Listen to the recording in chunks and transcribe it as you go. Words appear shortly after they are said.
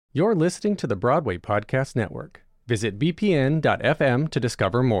You're listening to the Broadway Podcast Network. Visit bpn.fm to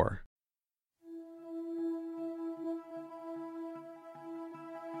discover more.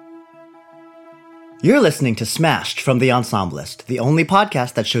 You're listening to Smashed from The Ensemblist, the only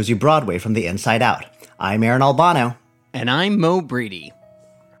podcast that shows you Broadway from the inside out. I'm Aaron Albano. And I'm Mo Brady.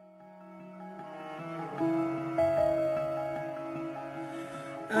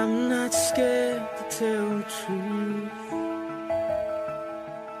 I'm not scared to tell the truth.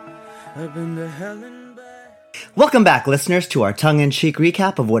 I've been to hell and back. Welcome back, listeners, to our tongue-in-cheek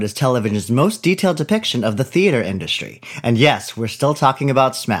recap of what is television's most detailed depiction of the theater industry. And yes, we're still talking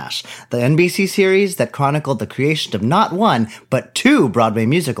about Smash, the NBC series that chronicled the creation of not one, but two Broadway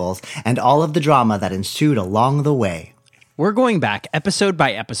musicals, and all of the drama that ensued along the way. We're going back episode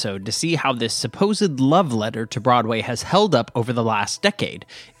by episode to see how this supposed love letter to Broadway has held up over the last decade.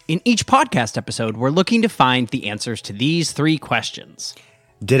 In each podcast episode, we're looking to find the answers to these three questions.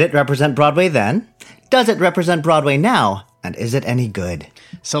 Did it represent Broadway then? Does it represent Broadway now? And is it any good?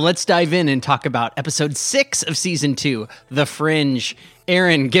 So let's dive in and talk about episode 6 of season 2, The Fringe.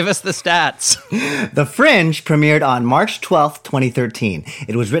 Aaron, give us the stats. The Fringe premiered on March 12th, 2013.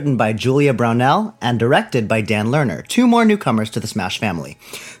 It was written by Julia Brownell and directed by Dan Lerner, two more newcomers to the Smash family.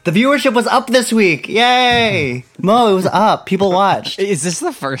 The viewership was up this week. Yay! Mo, it was up. People watched. Is this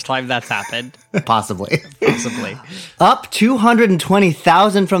the first time that's happened? Possibly. Up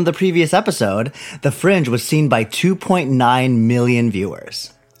 220,000 from the previous episode, The Fringe was seen by 2.9 million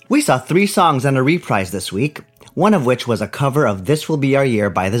viewers. We saw 3 songs and a reprise this week, one of which was a cover of This Will Be Our Year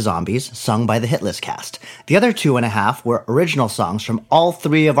by the Zombies, sung by the Hitlist cast. The other 2.5 were original songs from all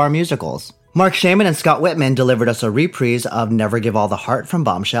 3 of our musicals. Mark Shaman and Scott Whitman delivered us a reprise of Never Give All the Heart from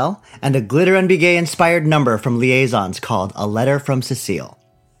Bombshell, and a Glitter and Be Gay-inspired number from Liaisons called A Letter from Cecile.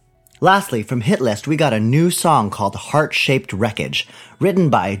 Lastly, from Hitlist, we got a new song called Heart-Shaped Wreckage, written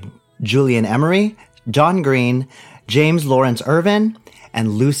by Julian Emery, John Green, James Lawrence Irvin, and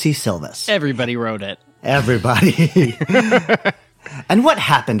Lucy Silvas. Everybody wrote it. Everybody. And what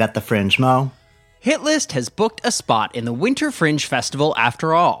happened at the Fringe, Mo? Hitlist has booked a spot in the Winter Fringe Festival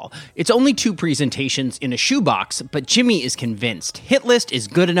after all. It's only 2 presentations in a shoebox, but Jimmy is convinced Hitlist is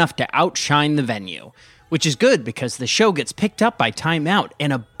good enough to outshine the venue. Which is good because the show gets picked up by Time Out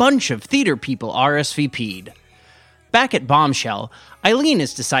and a bunch of theater people RSVP'd. Back at Bombshell, Eileen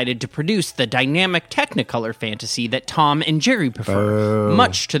has decided to produce the dynamic Technicolor fantasy that Tom and Jerry prefer,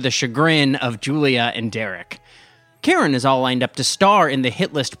 much to the chagrin of Julia and Derek. Karen is all lined up to star in the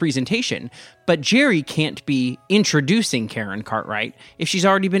Hitlist presentation, but Jerry can't be introducing Karen Cartwright if she's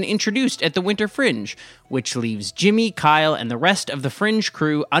already been introduced at the Winter Fringe, which leaves Jimmy, Kyle, and the rest of the Fringe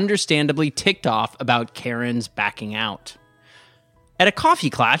crew understandably ticked off about Karen's backing out. At a coffee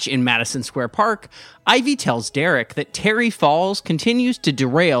klatch in Madison Square Park, Ivy tells Derek that Terry Falls continues to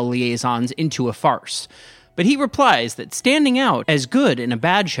derail Liaisons into a farce, but he replies that standing out as good in a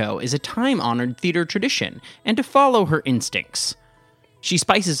bad show is a time-honored theater tradition, and to follow her instincts. She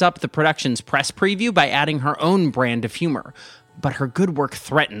spices up the production's press preview by adding her own brand of humor, but her good work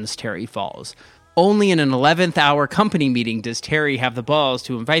threatens Terry Falls. Only in an 11th hour company meeting does Terry have the balls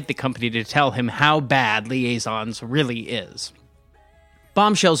to invite the company to tell him how bad Liaisons really is.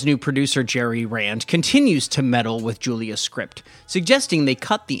 Bombshell's new producer, Jerry Rand, continues to meddle with Julia's script, suggesting they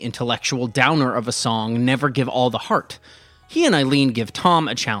cut the intellectual downer of a song, Never Give All the Heart. He and Eileen give Tom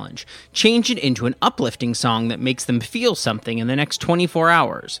a challenge, change it into an uplifting song that makes them feel something in the next 24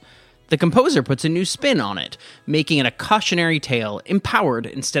 hours. The composer puts a new spin on it, making it a cautionary tale, empowered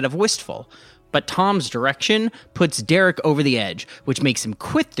instead of wistful. But Tom's direction puts Derek over the edge, which makes him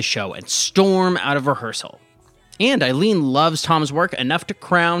quit the show and storm out of rehearsal. And Eileen loves Tom's work enough to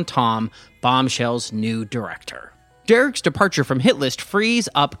crown Tom Bombshell's new director. Derek's departure from Hitlist frees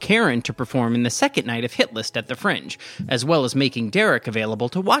up Karen to perform in the second night of Hitlist at the Fringe, as well as making Derek available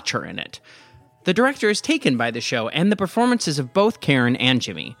to watch her in it. The director is taken by the show and the performances of both Karen and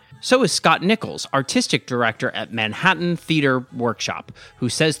Jimmy. So is Scott Nichols, artistic director at Manhattan Theater Workshop, who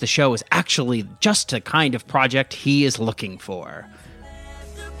says the show is actually just the kind of project he is looking for.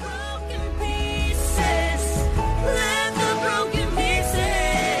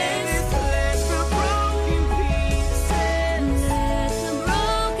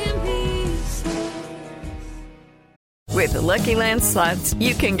 With the Lucky Land Slots,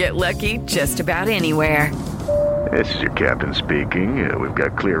 you can get lucky just about anywhere. This is your captain speaking. We've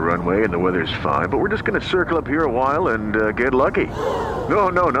got clear runway and the weather's fine, but we're just going to circle up here a while and get lucky. No,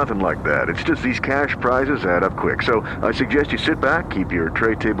 nothing like that. It's just these cash prizes add up quick. So I suggest you sit back, keep your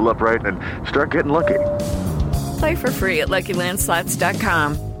tray table upright, and start getting lucky. Play for free at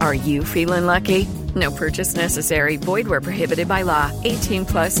LuckyLandSlots.com. Are you feeling lucky? No purchase necessary. Void where prohibited by law. 18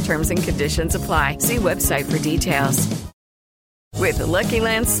 plus terms and conditions apply. See website for details. With the Lucky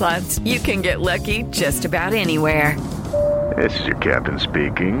Land Slots, you can get lucky just about anywhere. This is your captain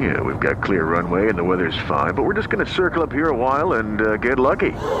speaking. We've got clear runway and the weather's fine, but we're just going to circle up here a while and get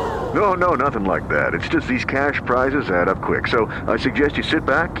lucky. No, nothing like that. It's just these cash prizes add up quick. So I suggest you sit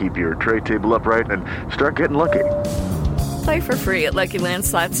back, keep your tray table upright, and start getting lucky. Play for free at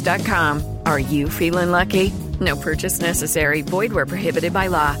LuckyLandSlots.com. Are you feeling lucky? No purchase necessary. Void where prohibited by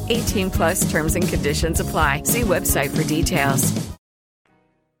law. 18 plus terms and conditions apply. See website for details.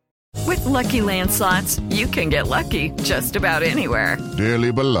 With Lucky Land Slots, you can get lucky just about anywhere.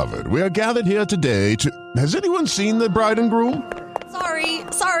 Dearly beloved, we are gathered here today to... Has anyone seen the bride and groom?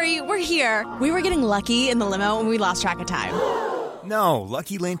 Sorry, we're here. We were getting lucky in the limo and we lost track of time. No,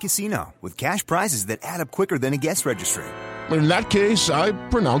 Lucky Land Casino, with cash prizes that add up quicker than a guest registry. In that case, I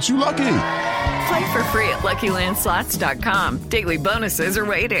pronounce you lucky. Play for free at LuckyLandSlots.com. Daily bonuses are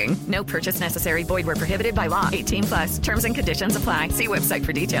waiting. No purchase necessary. Void where prohibited by law. 18 plus. Terms and conditions apply. See website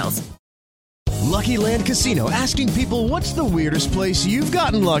for details. Lucky Land Casino, asking people, what's the weirdest place you've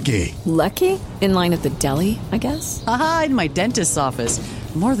gotten lucky? Lucky? In line at the deli, I guess? Aha, in my dentist's office.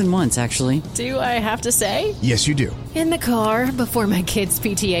 More than once, actually. Do I have to say? Yes, you do. In the car before my kids'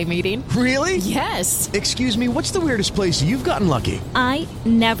 PTA meeting. Really? Yes. Excuse me, what's the weirdest place you've gotten lucky? I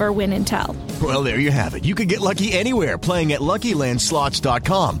never win and tell. Well, there you have it. You can get lucky anywhere, playing at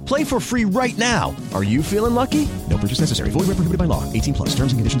LuckyLandSlots.com. Play for free right now. Are you feeling lucky? No purchase necessary. Void where prohibited by law. 18 plus.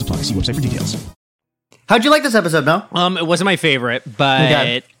 Terms and conditions apply. See website for details. How'd you like this episode, Mel? It wasn't my favorite,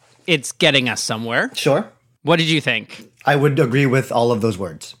 but it's getting us somewhere. Sure. What did you think? I would agree with all of those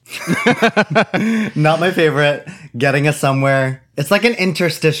words. Not my favorite. Getting us somewhere. It's like an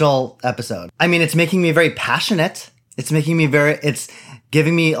interstitial episode. I mean, it's making me very passionate. It's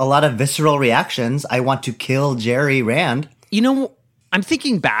giving me a lot of visceral reactions. I want to kill Jerry Rand. You know, I'm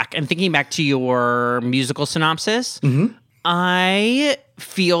thinking back to your musical synopsis. Mm-hmm. I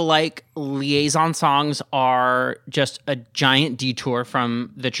feel like liaison songs are just a giant detour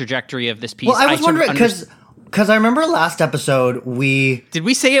from the trajectory of this piece. Well, I was wondering, because I remember last episode Did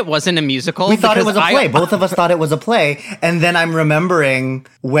we say it wasn't a musical? We thought it was a play. Both of us thought it was a play. And then I'm remembering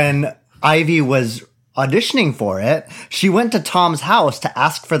when Ivy was auditioning for it, she went to Tom's house to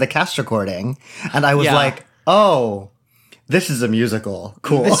ask for the cast recording. And I was like, oh... This is a musical.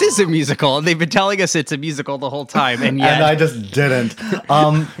 Cool. This is a musical. They've been telling us it's a musical the whole time, and yet... And I just didn't.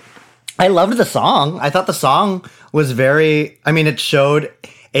 I loved the song. I thought the song was very... I mean, it showed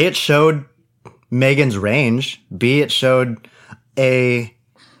Megan's range. B, it showed a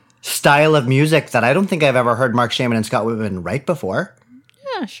style of music that I don't think I've ever heard Mark Shaman and Scott Whitman write before.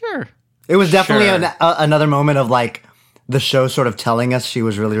 Yeah, sure. It was definitely another moment of, like, the show sort of telling us she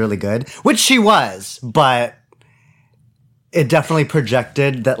was really, really good, which she was, but... It definitely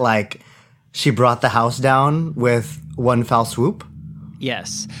projected that, like, she brought the house down with one foul swoop.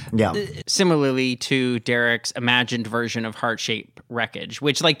 Yes. Yeah. Similarly to Derek's imagined version of Heart-Shaped Wreckage,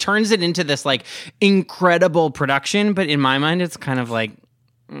 which, like, turns it into this, like, incredible production, but in my mind, it's kind of like,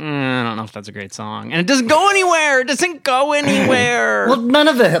 I don't know if that's a great song. And it doesn't go anywhere! It doesn't go anywhere! Well, none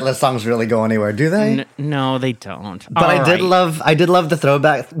of the hit list songs really go anywhere, do they? No, they don't. But I did love the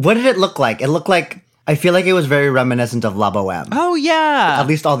throwback. What did it look like? It looked like... I feel like it was very reminiscent of La Boheme. Oh, yeah. At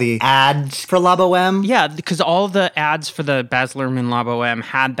least all the ads for La Boheme. Yeah, because all the ads for the Baz Luhrmann La Boheme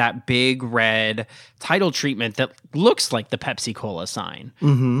had that big red title treatment that looks like the Pepsi Cola sign.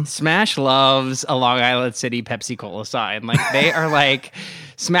 Mm-hmm. Smash loves a Long Island City Pepsi Cola sign. Like, they are like...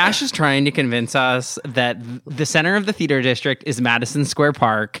 Smash is trying to convince us that the center of the theater district is Madison Square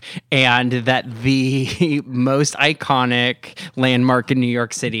Park and that the most iconic landmark in New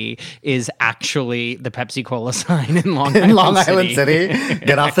York City is actually the Pepsi Cola sign in Long Island City.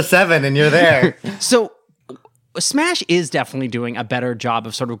 Get off the 7 and you're there. So Smash is definitely doing a better job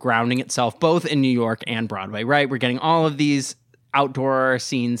of sort of grounding itself both in New York and Broadway, right? We're getting all of these outdoor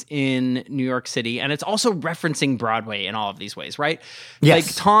scenes in New York City, and it's also referencing Broadway in all of these ways, right? Yes.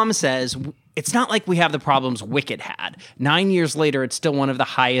 Like Tom says, it's not like we have the problems Wicked had. 9 years later, it's still one of the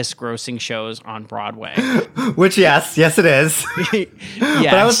highest grossing shows on Broadway. Which, yes it is. Yes.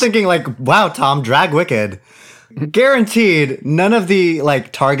 But I was thinking, like, wow, Tom, drag Wicked. Guaranteed, none of the,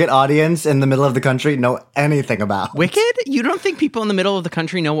 like, target audience in the middle of the country know anything about Wicked? You don't think people in the middle of the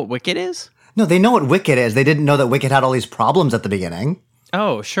country know what Wicked is? No, they know what Wicked is. They didn't know that Wicked had all these problems at the beginning.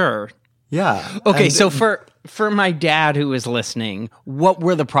 Oh, sure. Yeah. Okay, so for my dad who is listening, what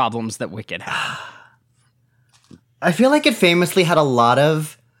were the problems that Wicked had? I feel like it famously had a lot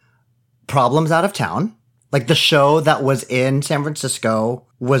of problems out of town. Like the show that was in San Francisco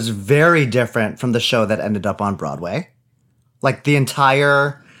was very different from the show that ended up on Broadway. Like the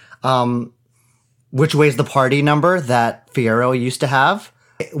entire Which Way's the Party number that Fiyero used to have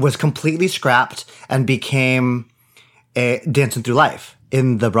was completely scrapped and became a Dancing Through Life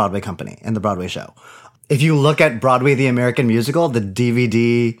in the Broadway company, in the Broadway show. If you look at Broadway the American Musical, the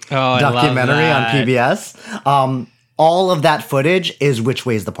DVD documentary on PBS, all of that footage is Which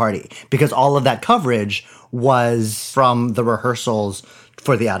Way's the Party, because all of that coverage was from the rehearsals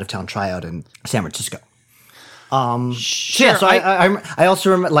for the out-of-town tryout in San Francisco. I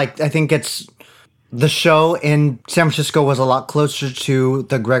also remember, I think it's the show in San Francisco was a lot closer to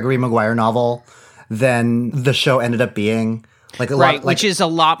the Gregory Maguire novel than the show ended up being. Which is a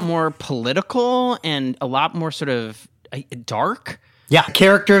lot more political and a lot more sort of dark. Yeah,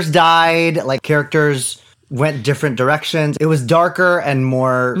 characters died, characters went different directions. It was darker and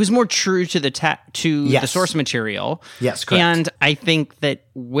more... It was more true to the source material. Yes, correct. And I think that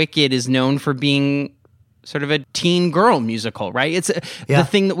Wicked is known for being sort of a teen girl musical, right? It's the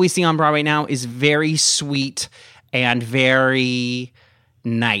thing that we see on Broadway now is very sweet and very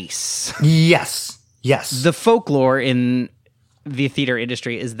nice. Yes. The folklore in the theater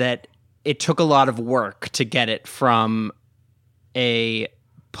industry is that it took a lot of work to get it from a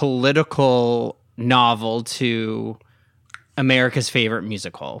political novel to America's favorite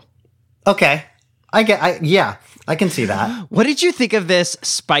musical. Okay. I can see that. What did you think of this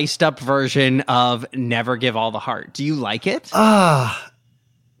spiced up version of Never Give All the Heart? Do you like it? No.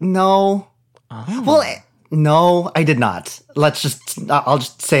 Oh. Well, no, I did not. I'll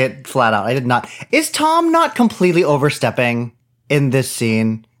just say it flat out. I did not. Is Tom not completely overstepping in this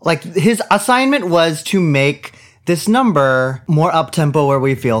scene? His assignment was to make this number more up-tempo where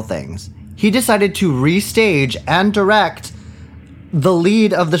we feel things. He decided to restage and direct the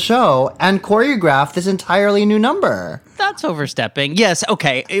lead of the show and choreograph this entirely new number. That's overstepping. Yes,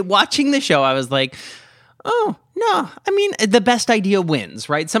 okay. Watching the show, I was like, oh, no. I mean, the best idea wins,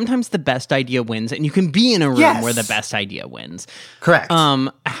 right? Sometimes the best idea wins, and you can be in a room where the best idea wins. Correct.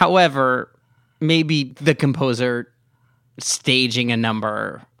 However, maybe the composer staging a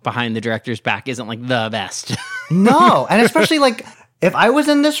number behind the director's back isn't the best. No, and especially if I was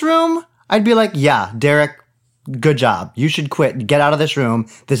in this room, I'd be like, yeah, Derek, good job. You should quit. Get out of this room.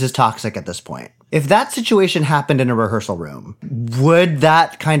 This is toxic at this point. If that situation happened in a rehearsal room, would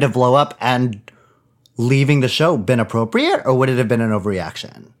that kind of blow up and leaving the show been appropriate, or would it have been an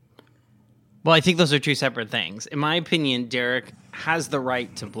overreaction? Well, I think those are two separate things. In my opinion, Derek has the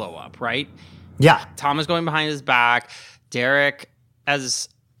right to blow up, right? Yeah. Tom is going behind his back. Derek has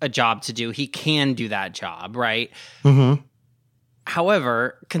a job to do. He can do that job, right? Mm-hmm.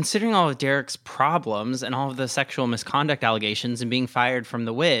 However, considering all of Derek's problems and all of the sexual misconduct allegations and being fired from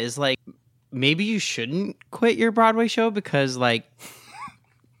The Wiz, maybe you shouldn't quit your Broadway show because, I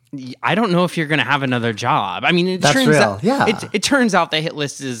don't know if you're going to have another job. I mean, it turns out the hit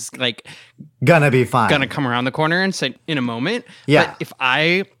list is, gonna be fine. Gonna come around the corner and say, in a moment. Yeah. But if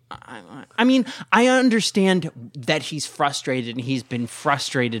I understand that he's frustrated and he's been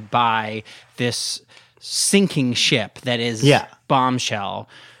frustrated by this sinking ship that is Bombshell.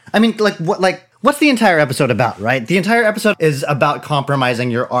 I mean, what's the entire episode about, right? The entire episode is about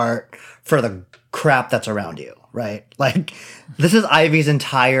compromising your art for the crap that's around you, right? This is Ivy's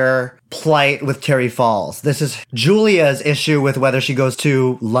entire plight with Terry Falls. This is Julia's issue with whether she goes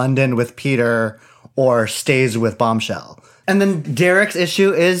to London with Peter or stays with Bombshell. And then Derek's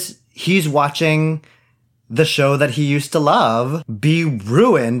issue is he's watching the show that he used to love be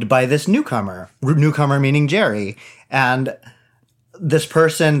ruined by this newcomer meaning Jerry. And this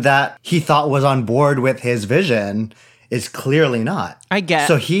person that he thought was on board with his vision is clearly not. I guess.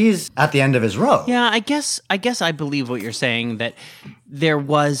 So he's at the end of his rope. Yeah, I guess I believe what you're saying, that there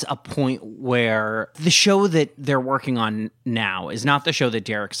was a point where the show that they're working on now is not the show that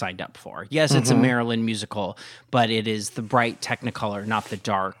Derek signed up for. Yes, it's a Marilyn musical, but it is the bright Technicolor, not the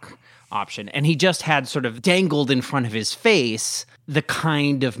dark option. And he just had sort of dangled in front of his face the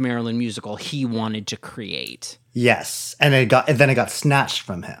kind of Marilyn musical he wanted to create. Yes, and it got snatched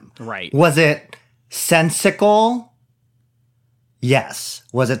from him. Right. Was it sensical? Yes.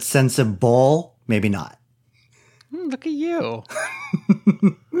 Was it sensible? Maybe not. Look at you.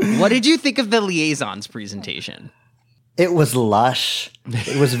 What did you think of the Liaisons presentation? It was lush.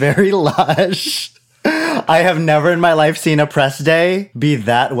 It was very lush. I have never in my life seen a press day be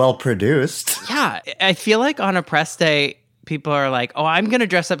that well produced. Yeah, I feel like on a press day, people are like, oh, I'm going to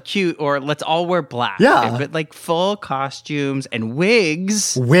dress up cute, or let's all wear black. Yeah. But like full costumes and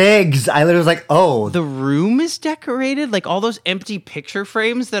wigs. Wigs. I literally was like, oh. The room is decorated. Like all those empty picture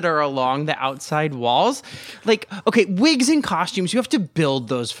frames that are along the outside walls. Like, okay, wigs and costumes, you have to build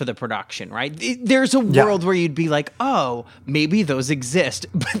those for the production, right? There's a world where you'd be like, oh, maybe those exist.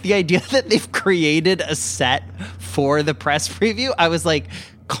 But the idea that they've created a set for the press preview, I was like,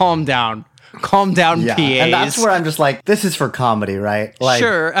 calm down. Calm down, PAs. And that's where I'm just like, this is for comedy, right? Like,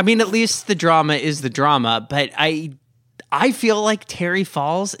 sure. I mean, at least the drama is the drama, but I feel like Terry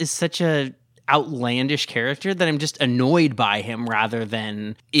Falls is such a outlandish character that I'm just annoyed by him rather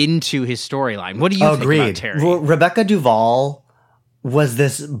than into his storyline. What do you think about Terry? Well, Rebecca Duvall was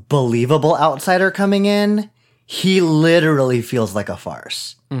this believable outsider coming in. He literally feels like a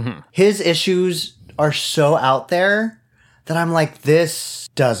farce. Mm-hmm. His issues are so out there that I'm like, this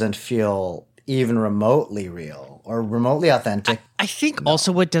doesn't feel even remotely real or remotely authentic. I think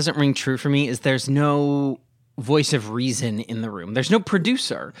also what doesn't ring true for me is there's no voice of reason in the room. There's no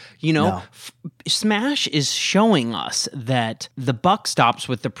producer. You know, Smash is showing us that the buck stops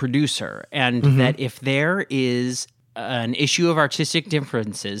with the producer, and that if there is an issue of artistic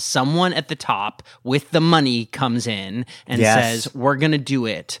differences, someone at the top with the money comes in and says, we're going to do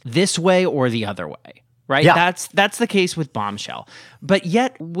it this way or the other way. Right? Yeah. That's the case with Bombshell. But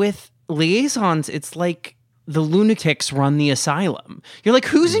yet with Liaisons, it's like the lunatics run the asylum. You're like,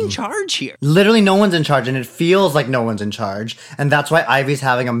 who's in charge here? Literally no one's in charge, and it feels like no one's in charge. And that's why Ivy's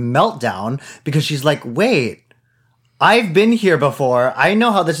having a meltdown, because she's like, wait, I've been here before. I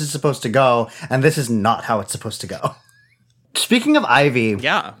know how this is supposed to go, and this is not how it's supposed to go. Speaking of Ivy,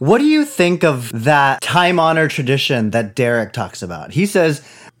 what do you think of that time-honored tradition that Derek talks about? He says,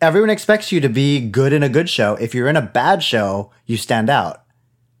 everyone expects you to be good in a good show. If you're in a bad show, you stand out.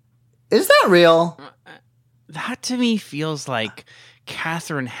 Is that real? That to me feels like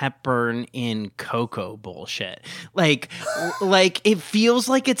Katharine Hepburn in Coco bullshit. Like it feels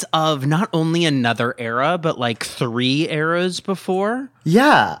like it's of not only another era, but like 3 eras before.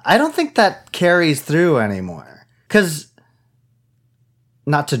 Yeah, I don't think that carries through anymore. Because,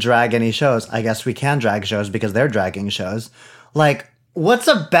 not to drag any shows, I guess we can drag shows because they're dragging shows. Like, what's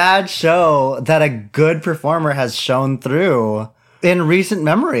a bad show that a good performer has shown through in recent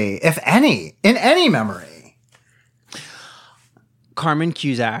memory, if any, in any memory? Carmen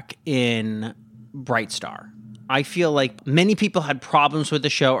Cusack in Bright Star. I feel like many people had problems with the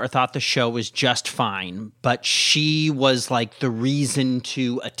show or thought the show was just fine, but she was like the reason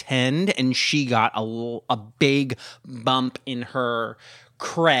to attend, and she got a big bump in her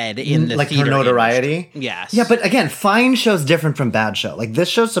cred in the like theater her notoriety. Industry. Yes. Yeah, but again, fine show's different from bad show. Like, this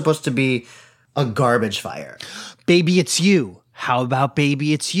show's supposed to be a garbage fire. Baby, It's You. How about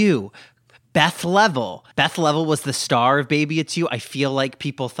Baby, It's You? Beth Level. Beth Level was the star of Baby, It's You. I feel like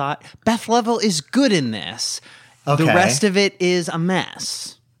people thought Beth Level is good in this. Okay. The rest of it is a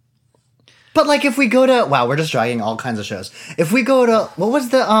mess. But like, if we go to, wow, we're just dragging all kinds of shows. If we go to, what was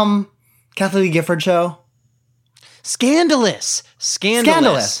the Kathleen Lee Gifford show? Scandalous.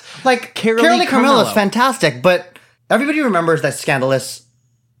 Like, Carolee Carmello is fantastic, but everybody remembers that Scandalous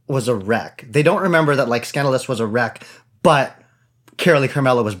was a wreck. They don't remember that, like, Scandalous was a wreck, but Carolee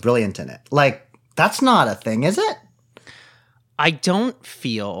Carmello was brilliant in it. Like, that's not a thing, is it? I don't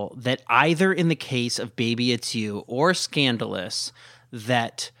feel that either in the case of Baby, It's You or Scandalous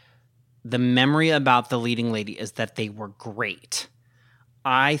that the memory about the leading lady is that they were great.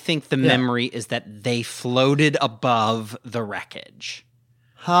 I think the memory is that they floated above the wreckage.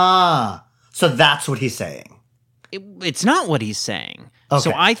 So that's what he's saying. It's not what he's saying. Okay.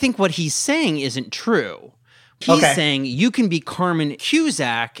 So I think what he's saying isn't true. He's saying you can be Carmen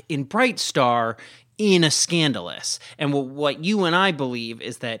Cusack in Bright Star in a Scandalous. And what you and I believe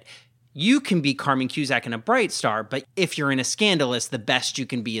is that you can be Carmen Cusack in a Bright Star, but if you're in a Scandalous, the best you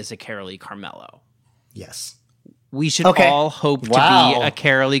can be is a Carolee Carmello. Yes. We should all hope to be a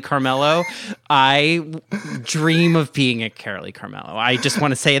Carolee Carmello. I dream of being a Carolee Carmello. I just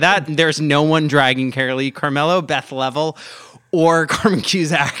want to say that. There's no one dragging Carolee Carmello, Beth Level, or Carmen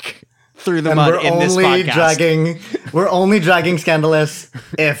Cusack through the mud in this podcast. We're only dragging Scandalous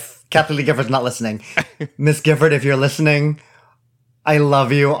if Kathleen Lee Gifford's not listening. Miss Gifford, if you're listening, I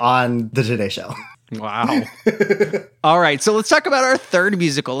love you on The Today Show. Wow. All right, so let's talk about our third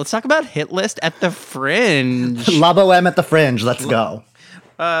musical. Let's talk about Hit List at the Fringe. La Boheme at the Fringe. Let's go.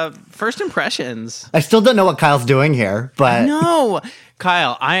 First impressions. I still don't know what Kyle's doing here, but... No,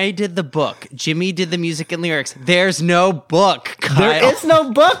 Kyle, I did the book. Jimmy did the music and lyrics. There's no book, Kyle. There is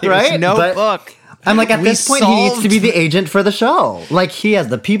no book, right? There's no book. I'm like, at this point, he needs to be the agent for the show. Like, he has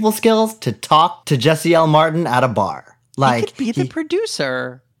the people skills to talk to Jesse L. Martin at a bar. Like, he could be the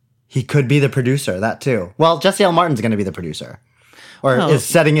producer. He could be the producer, that too. Well, Jesse L. Martin's going to be the producer. Or is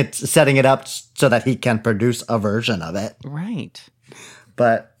setting it up so that he can produce a version of it. Right.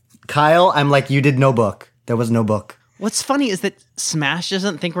 But Kyle, I'm like, you did no book. There was no book. What's funny is that Smash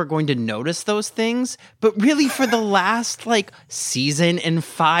doesn't think we're going to notice those things, but really for the last season and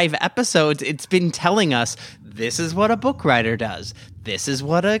 5 episodes, it's been telling us this is what a book writer does. This is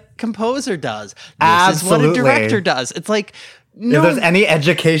what a composer does. This is what a director does. It's like, no. If there's any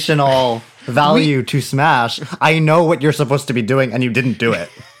educational value to Smash, I know what you're supposed to be doing and you didn't do it.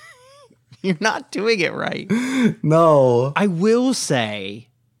 You're not doing it right. No. I will say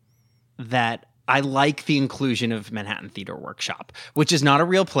that I like the inclusion of Manhattan Theater Workshop, which is not a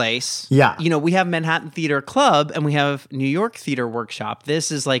real place. Yeah. You know, we have Manhattan Theater Club and we have New York Theater Workshop.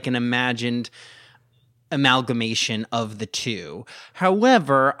 This is like an imagined amalgamation of the two.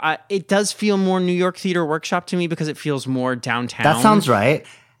 However, it does feel more New York Theater Workshop to me because it feels more downtown. That sounds right.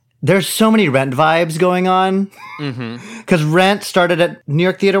 There's so many Rent vibes going on. Because Rent started at New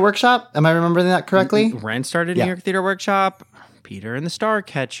York Theater Workshop. Am I remembering that correctly? Rent started at New York Theater Workshop. Peter and the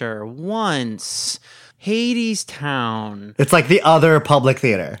Starcatcher, Once, Hadestown. It's like the other public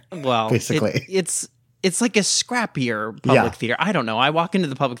theater. Well, basically, it's like a scrappier public theater. I don't know. I walk into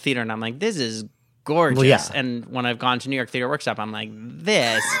the public theater and I'm like, this is gorgeous. Well, and when I've gone to New York Theater Workshop, I'm like,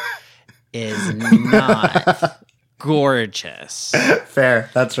 this is not gorgeous. Fair.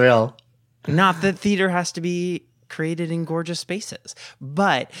 That's real. Not that theater has to be created in gorgeous spaces,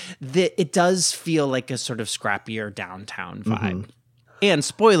 but it does feel like a sort of scrappier downtown vibe. And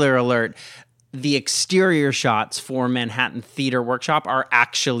spoiler alert, the exterior shots for Manhattan Theater Workshop are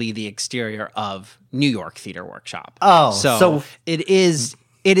actually the exterior of New York Theater Workshop. Oh, so it is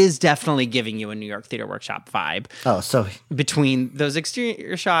definitely giving you a New York Theater Workshop vibe. Oh, so between those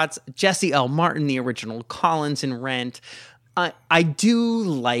exterior shots, Jesse L. Martin, the original Collins in Rent, I do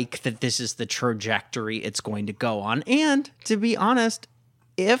like that this is the trajectory it's going to go on. And to be honest,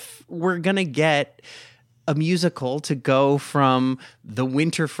 if we're going to get a musical to go from the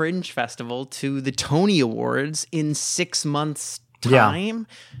Winter Fringe Festival to the Tony Awards in 6 months' time,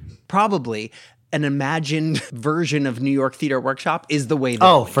 probably an imagined version of New York Theater Workshop is the way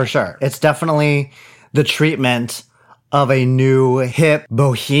that for sure. It's definitely the treatment of a new hip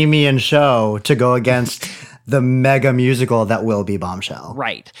bohemian show to go against the mega musical that will be Bombshell.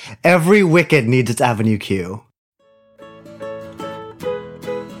 Right. Every Wicked needs its Avenue Q.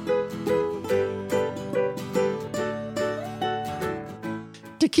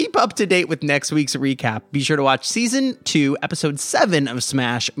 To keep up to date with next week's recap, be sure to watch Season 2, Episode 7 of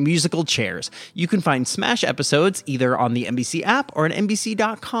Smash, Musical Chairs. You can find Smash episodes either on the NBC app or at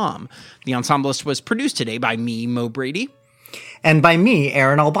NBC.com. The Ensemblist was produced today by me, Mo Brady. And by me,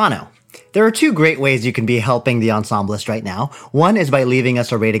 Aaron Albano. There are 2 great ways you can be helping The Ensemblist right now. One is by leaving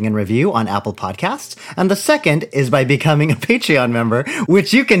us a rating and review on Apple Podcasts, and the second is by becoming a Patreon member,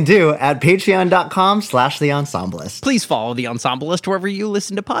 which you can do at patreon.com/The Ensemblist. Please follow The Ensemblist wherever you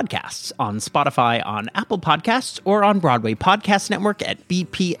listen to podcasts, on Spotify, on Apple Podcasts, or on Broadway Podcast Network at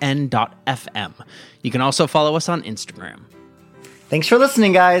bpn.fm. You can also follow us on Instagram. Thanks for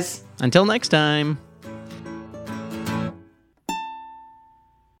listening, guys. Until next time.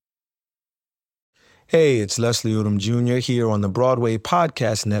 Hey, it's Leslie Odom Jr. here on the Broadway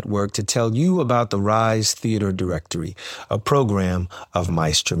Podcast Network to tell you about the Rise Theater Directory, a program of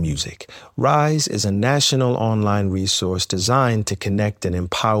Maestro Music. Rise is a national online resource designed to connect and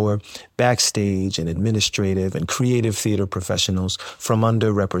empower backstage and administrative and creative theater professionals from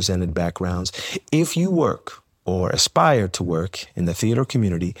underrepresented backgrounds. If you work or aspire to work in the theater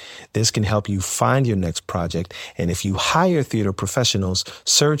community, this can help you find your next project. And if you hire theater professionals,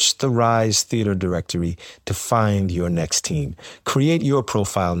 search the Rise Theater Directory to find your next team. Create your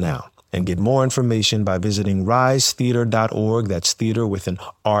profile now and get more information by visiting risetheater.org. That's theater with an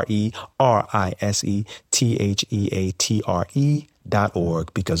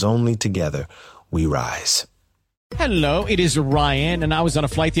RISETHEATRE.org, because only together we rise. Hello, it is Ryan, and I was on a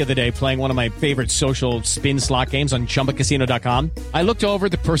flight the other day playing one of my favorite social spin slot games on ChumbaCasino.com. I looked over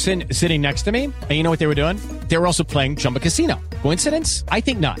at the person sitting next to me, and you know what they were doing? They were also playing Chumba Casino. Coincidence? I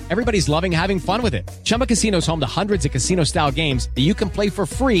think not. Everybody's loving having fun with it. Chumba Casino is home to hundreds of casino-style games that you can play for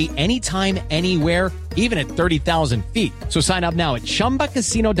free anytime, anywhere, even at 30,000 feet. So sign up now at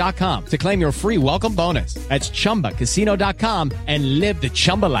ChumbaCasino.com to claim your free welcome bonus. That's ChumbaCasino.com and live the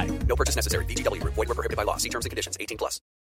Chumba life. No purchase necessary. VGW. Void where prohibited by law. See terms and conditions. 18+.